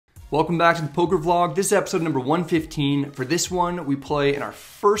Welcome back to the poker vlog. This is episode number 115. For this one, we play in our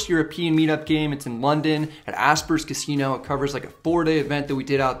first European meetup game. It's in London at Asper's Casino. It covers like a 4-day event that we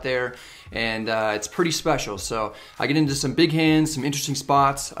did out there, and it's pretty special. So I get into some big hands, some interesting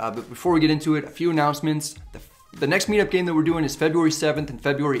spots, but before we get into it, a few announcements. The next meetup game that we're doing is February 7th and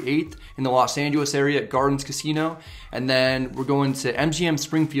February 8th in the Los Angeles area at Gardens Casino. And then we're going to MGM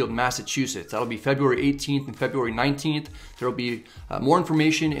Springfield in Massachusetts. That'll be February 18th and February 19th. There will be more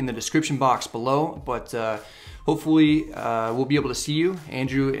information in the description box below, but hopefully we'll be able to see you,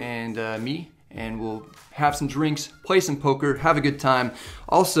 Andrew and me, and we'll have some drinks, play some poker, have a good time.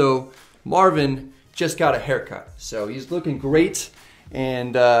 Also, Marvin just got a haircut, so he's looking great.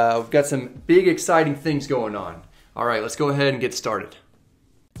 And we've got some big exciting things going on. All right, let's go ahead and get started.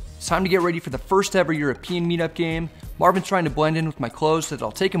 It's time to get ready for the first ever European meetup game. Marvin's trying to blend in with my clothes so that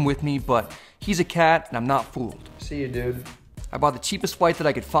I'll take him with me, but he's a cat and I'm not fooled. See you, dude. I bought the cheapest flight that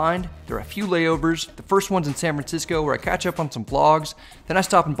I could find. There are a few layovers. The first one's in San Francisco where I catch up on some vlogs. Then I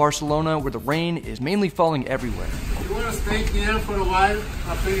stop in Barcelona where the rain is mainly falling everywhere. You want to stay here for a while?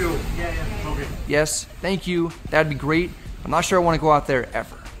 Up to you. Yeah. Okay. Yes, thank you. That'd be great. I'm not sure I want to go out there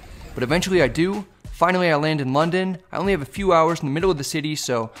ever, but eventually I do. Finally, I land in London. I only have a few hours in the middle of the city,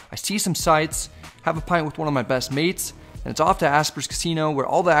 so I see some sights, have a pint with one of my best mates, and it's off to Asper's Casino where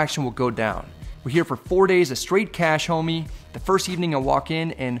all the action will go down. We're here for 4 days of straight cash, homie. The first evening I walk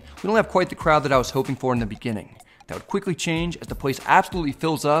in, and we don't have quite the crowd that I was hoping for in the beginning. That would quickly change as the place absolutely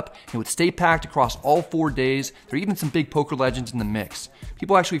fills up and would stay packed across all 4 days. There are even some big poker legends in the mix.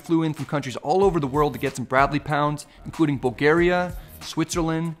 People actually flew in from countries all over the world to get some Bradley pounds, including Bulgaria,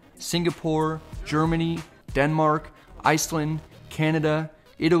 Switzerland, Singapore, Germany, Denmark, Iceland, Canada,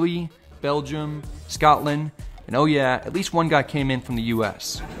 Italy, Belgium, Scotland, and oh yeah, at least one guy came in from the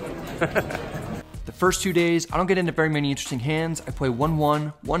US. The first 2 days, I don't get into very many interesting hands. I play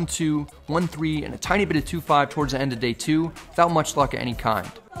 1-1, 1-2, 1-3, and a tiny bit of 2-5 towards the end of day 2, without much luck of any kind.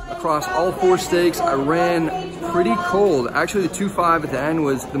 Across all 4 stakes, I ran pretty cold. Actually, the 2-5 at the end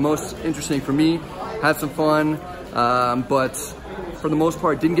was the most interesting for me. Had some fun, but for the most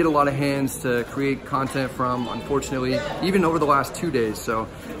part, didn't get a lot of hands to create content from, unfortunately, even over the last 2 days. So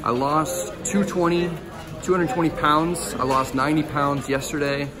I lost 220 pounds. I lost 90 pounds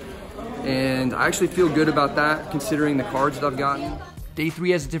yesterday. And I actually feel good about that considering the cards that I've gotten. Day 3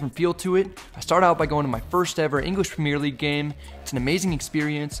 has a different feel to it. I start out by going to my first ever English Premier League game. It's an amazing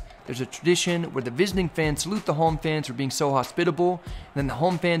experience. There's a tradition where the visiting fans salute the home fans for being so hospitable, and then the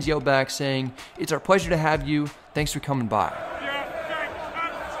home fans yell back saying, "It's our pleasure to have you, thanks for coming by."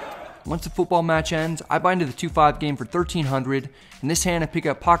 Once the football match ends, I buy into the 2-5 game for 1,300. In this hand, I pick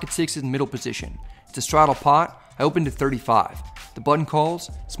up pocket sixes in middle position. It's a straddle pot. I open to 35. The button calls.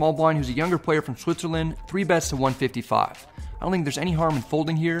 Small blind, who's a younger player from Switzerland, 3 bets to 155. I don't think there's any harm in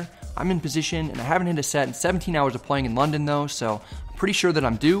folding here. I'm in position, and I haven't hit a set in 17 hours of playing in London though, so I'm pretty sure that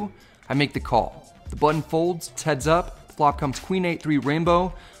I'm due. I make the call. The button folds, it's heads up. The flop comes Queen 8-3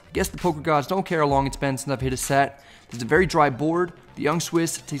 rainbow. I guess the poker gods don't care how long it's been since I've hit a set. There's a very dry board. The young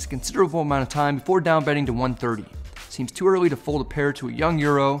Swiss takes a considerable amount of time before down betting to 130. Seems too early to fold a pair to a young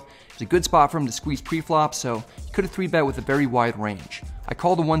Euro. It's a good spot for him to squeeze pre-flop, so he could have 3-bet with a very wide range. I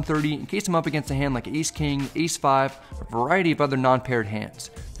call the 130 in case I'm up against a hand like Ace-King, Ace-5, or a variety of other non-paired hands.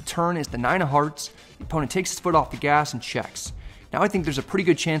 The turn is the 9 of hearts. The opponent takes his foot off the gas and checks. Now I think there's a pretty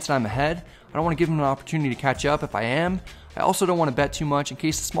good chance that I'm ahead. I don't want to give him an opportunity to catch up if I am. I also don't want to bet too much in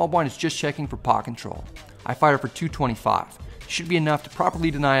case the small blind is just checking for pot control. I fire for 225. Should be enough to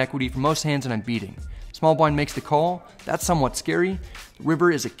properly deny equity for most hands that I'm beating. Small blind makes the call. That's somewhat scary. The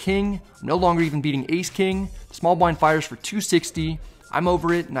river is a king. I'm no longer even beating ace-king. Small blind fires for 260. I'm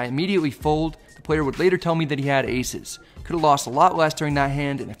over it and I immediately fold. The player would later tell me that he had aces. Could have lost a lot less during that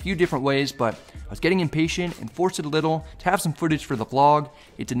hand in a few different ways, but I was getting impatient and forced it a little to have some footage for the vlog.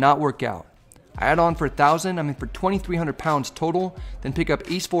 It did not work out. I add on for 1,000. I'm in for 2,300 pounds total, then pick up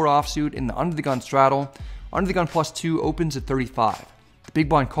ace-4 offsuit in the under the gun straddle. Under the gun +2 opens at 35. The big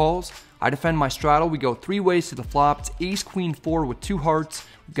blind calls. I defend my straddle. We go 3 ways to the flop. It's ace-queen-4 with 2 hearts.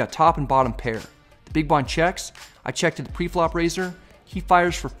 We've got top and bottom pair. The big blind checks. I check to the pre-flop raiser. He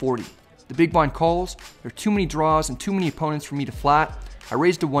fires for 40. The big blind calls. There are too many draws and too many opponents for me to flat. I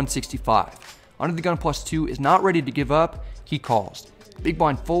raise to 165. Under the gun +2 is not ready to give up. He calls. The big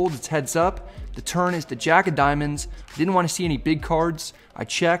blind folds. It's heads up. The turn is the jack of diamonds. I didn't want to see any big cards. I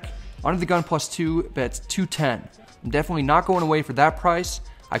check. Under the gun +2 bets 210. I'm definitely not going away for that price.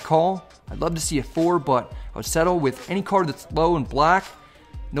 I call. I'd love to see a 4, but I would settle with any card that's low and black.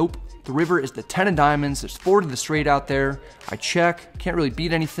 Nope. The river is the 10 of diamonds. There's 4 to the straight out there. I check. Can't really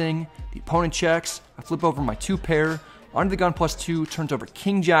beat anything. The opponent checks. I flip over my 2 pair. Onto the gun +2, turns over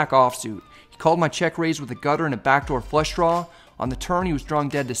King Jack offsuit. He called my check raise with a gutter and a backdoor flush draw. On the turn, he was drawing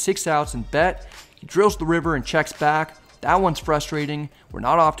dead to 6 outs and bet. He drills the river and checks back. That one's frustrating. We're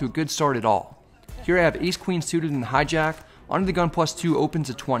not off to a good start at all. Here I have ace-queen suited in the hijack. Onto the gun +2, opens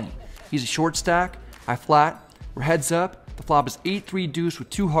at 20. He's a short stack. I flat. We're heads up. The flop is 8-3 deuce with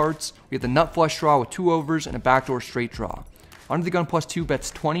 2 hearts. We have the nut flush draw with 2 overs and a backdoor straight draw. Onto the gun +2, bets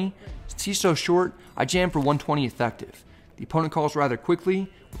 20. Since he's so short, I jam for 120 effective. The opponent calls rather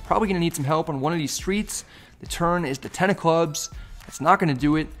quickly. We're probably going to need some help on one of these streets. The turn is the 10 of clubs. That's not going to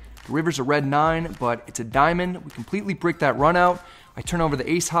do it. The river's a red 9, but it's a diamond. We completely brick that run out. I turn over the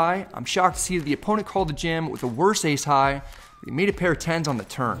ace high. I'm shocked to see that the opponent called the jam with a worse ace high. He made a pair of 10s on the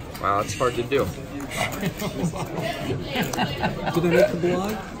turn. Wow, that's hard to do. Did I make the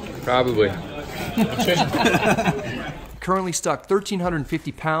blog? Probably. Currently stuck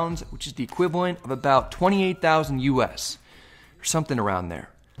 1,350 pounds, which is the equivalent of about 28,000 US, or something around there.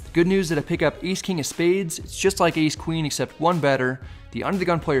 The good news is that I pick up ace-king of spades. It's just like ace-queen, except one better. The under the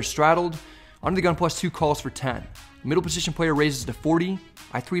gun player straddled. Under the gun +2 calls for 10. The middle position player raises to 40.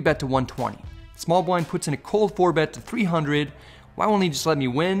 I 3-bet to 120. The small blind puts in a cold 4-bet to 300. Why won't he just let me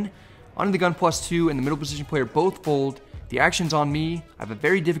win? Under the gun +2 and the middle position player both fold. The action's on me. I have a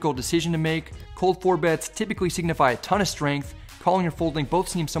very difficult decision to make. Cold 4-bets typically signify a ton of strength. Calling or folding both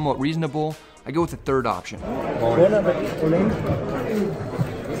seem somewhat reasonable. I go with the third option.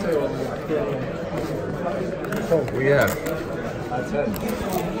 We have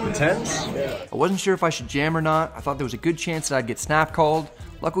the 10s? I wasn't sure if I should jam or not. I thought there was a good chance that I'd get snap called.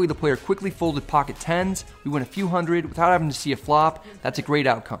 Luckily, the player quickly folded pocket 10s. We win a few hundred without having to see a flop. That's a great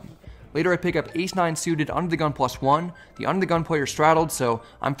outcome. Later, I pick up ace-9 suited under the gun +1. The under the gun player straddled, so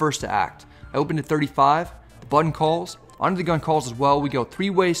I'm first to act. I open to 35. The button calls. Under the gun calls as well. We go 3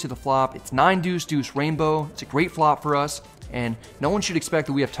 ways to the flop. It's 9 deuce deuce rainbow. It's a great flop for us, and no one should expect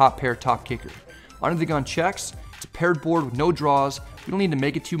that we have top pair, top kicker. Under the gun checks. It's a paired board with no draws. We don't need to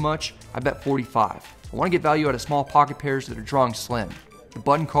make it too much. I bet 45. I want to get value out of small pocket pairs that are drawing slim. The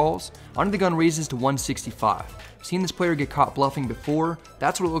button calls. Under the gun raises to 165. I've seen this player get caught bluffing before.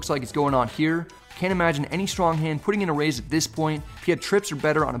 That's what it looks like is going on here. Can't imagine any strong hand putting in a raise at this point. If he had trips or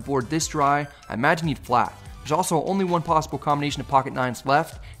better on a board this dry, I imagine he'd flat. There's also only one possible combination of pocket 9s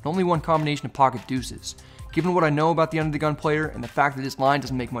left, and only one combination of pocket deuces. Given what I know about the under the gun player and the fact that this line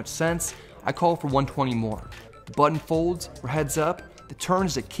doesn't make much sense, I call for 120 more. The button folds, we're heads up, the turn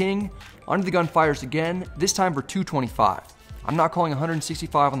is a king, under the gun fires again, this time for 225. I'm not calling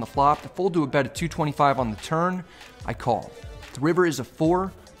 165 on the flop, the fold to a bet of 225 on the turn, I call. The river is a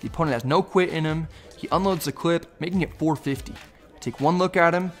 4, the opponent has no quit in him, he unloads the clip, making it 450. I take one look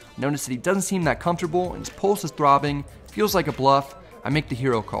at him, notice that he doesn't seem that comfortable and his pulse is throbbing, feels like a bluff, I make the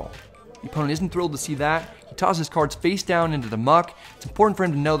hero call. The opponent isn't thrilled to see that. He tosses his cards face down into the muck. It's important for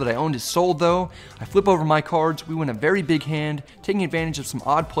him to know that I owned his soul though. I flip over my cards. We win a very big hand, taking advantage of some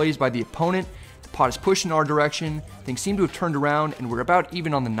odd plays by the opponent. The pot is pushed in our direction. Things seem to have turned around and we're about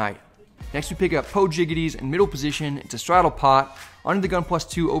even on the night. Next we pick up JIGGITIES in middle position. It's a straddle pot. Under the gun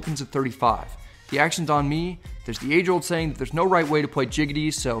 +2 opens at 35. The action's on me. There's the age-old saying that there's no right way to play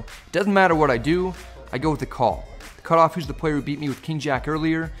JIGGITIES, so it doesn't matter what I do. I go with the call. The cutoff, who's the player who beat me with King Jack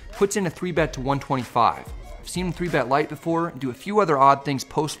earlier, puts in a 3-bet to 125. I've seen him 3-bet light before and do a few other odd things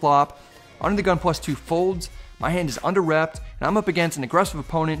post-flop. Under the gun +2 folds. My hand is under-repped, and I'm up against an aggressive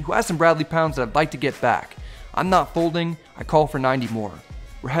opponent who has some Bradley pounds that I'd like to get back. I'm not folding. I call for 90 more.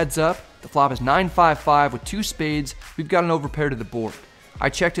 We're heads up. The flop is 9-5-5 with 2 spades. We've got an overpair to the board. I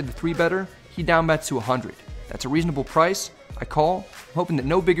check to the 3-better. He down-bets to 100. That's a reasonable price. I call. I'm hoping that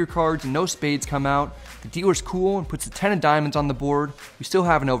no bigger cards and no spades come out. The dealer's cool and puts the 10 of diamonds on the board. We still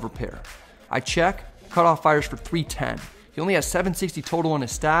have an overpair. I check. Cutoff fires for 310. He only has 760 total in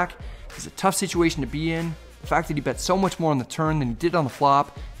his stack. It's a tough situation to be in. The fact that he bet so much more on the turn than he did on the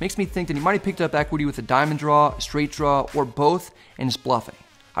flop makes me think that he might have picked up equity with a diamond draw, a straight draw, or both, and is bluffing.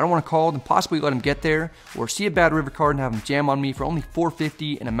 I don't want to call and possibly let him get there, or see a bad river card and have him jam on me for only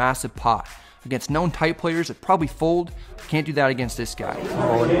 450 in a massive pot. Against known tight players that probably fold, I can't do that against this guy.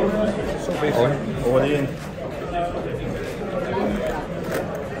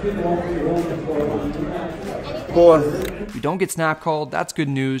 We don't get snap called, that's good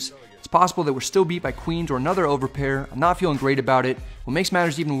news. It's possible that we're still beat by queens or another overpair. I'm not feeling great about it. What makes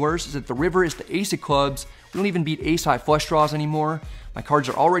matters even worse is that the river is the ace of clubs. We don't even beat ace-high flush draws anymore. My cards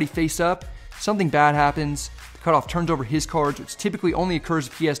are already face up. Something bad happens. The cutoff turns over his cards, which typically only occurs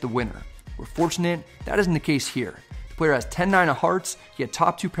if he has the winner. We're fortunate, that isn't the case here. The player has 10-9 of hearts, he had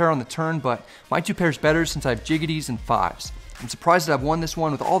top 2 pair on the turn, but my 2 pairs better since I have JIGGITIES and 5s. I'm surprised that I've won this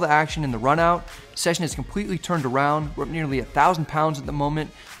one with all the action in the run out. The session has completely turned around. We're up nearly 1,000 pounds at the moment.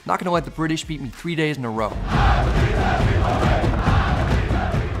 I'm not gonna let the British beat me 3 days in a row.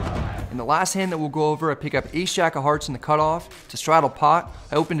 In the last hand that we'll go over, I pick up ace jack of hearts in the cutoff. To straddle pot,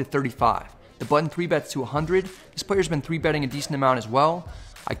 I open to 35. The button 3-bets to 100. This player's been 3-betting a decent amount as well.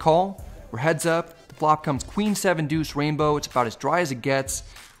 I call, we're heads up. The flop comes queen 7 deuce rainbow. It's about as dry as it gets.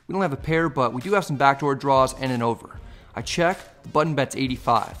 We don't have a pair, but we do have some backdoor draws and an over. I check, the button bets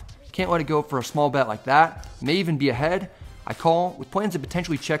 85. Can't let it go for a small bet like that. May even be ahead. I call, with plans to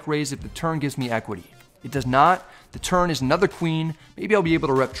potentially check raise if the turn gives me equity. It does not. The turn is another queen. Maybe I'll be able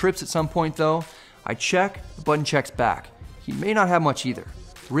to rep trips at some point though. I check, the button checks back. He may not have much either.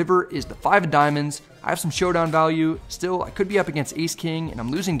 The river is the 5 of diamonds. I have some showdown value. Still, I could be up against ace king and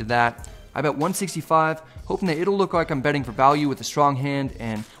I'm losing to that. I bet 165, hoping that it'll look like I'm betting for value with a strong hand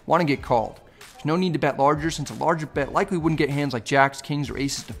and want to get called. There's no need to bet larger since a larger bet likely wouldn't get hands like jacks, kings, or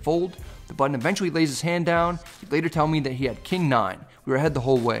aces to fold. The button eventually lays his hand down. He'd later tell me that he had king 9. We were ahead the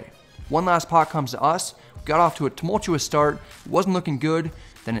whole way. One last pot comes to us. We got off to a tumultuous start. It wasn't looking good.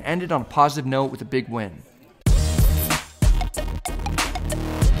 Then it ended on a positive note with a big win.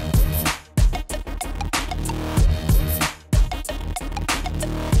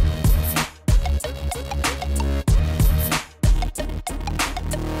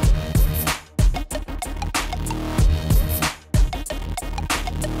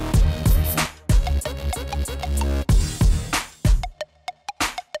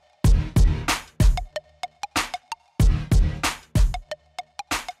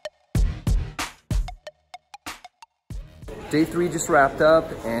 Day 3 just wrapped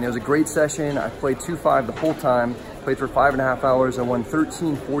up and it was a great session. I played 2-5 the whole time, played for 5.5 hours. I won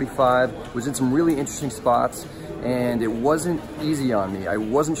 13.45, was in some really interesting spots and it wasn't easy on me. I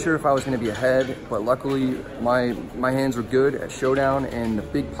wasn't sure if I was gonna be ahead, but luckily my hands were good at showdown and the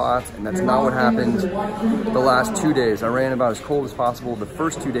big pots, and that's not what happened the last 2 days. I ran about as cold as possible the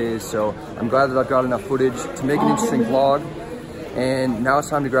first 2 days, so I'm glad that I've got enough footage to make an interesting vlog, and now it's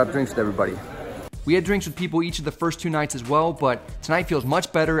time to grab drinks with everybody. We had drinks with people each of the first 2 nights as well, but tonight feels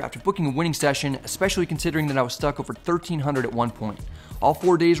much better after booking a winning session, especially considering that I was stuck over 1,300 at one point. All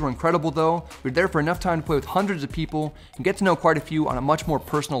 4 days were incredible though. We were there for enough time to play with hundreds of people and get to know quite a few on a much more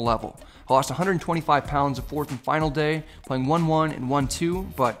personal level. I lost 125 pounds the 4th and final day, playing 1-1 and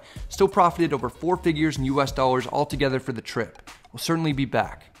 1-2, but still profited over 4 figures in US dollars altogether for the trip. We'll certainly be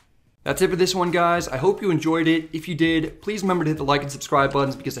back. That's it for this one, guys. I hope you enjoyed it. If you did, please remember to hit the like and subscribe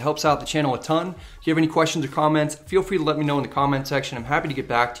buttons because it helps out the channel a ton. If you have any questions or comments, feel free to let me know in the comment section. I'm happy to get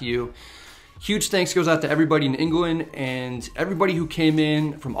back to you. Huge thanks goes out to everybody in England and everybody who came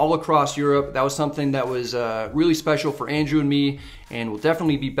in from all across Europe. That was something that was really special for Andrew and me, and we'll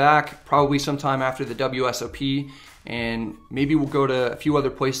definitely be back probably sometime after the WSOP, and maybe we'll go to a few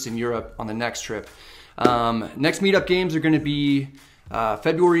other places in Europe on the next trip. Next meetup games are going to be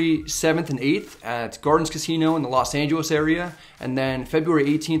February 7th and 8th at Gardens Casino in the Los Angeles area, and then February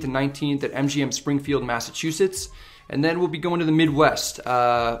 18th and 19th at MGM Springfield, Massachusetts. And then we'll be going to the Midwest.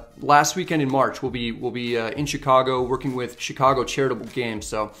 Last weekend in March, we'll be in Chicago working with Chicago Charitable Games.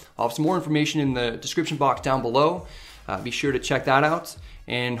 So I'll have some more information in the description box down below. Be sure to check that out,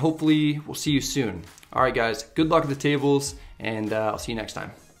 and hopefully we'll see you soon. All right, guys, good luck at the tables, and I'll see you next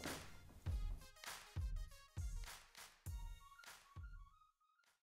time.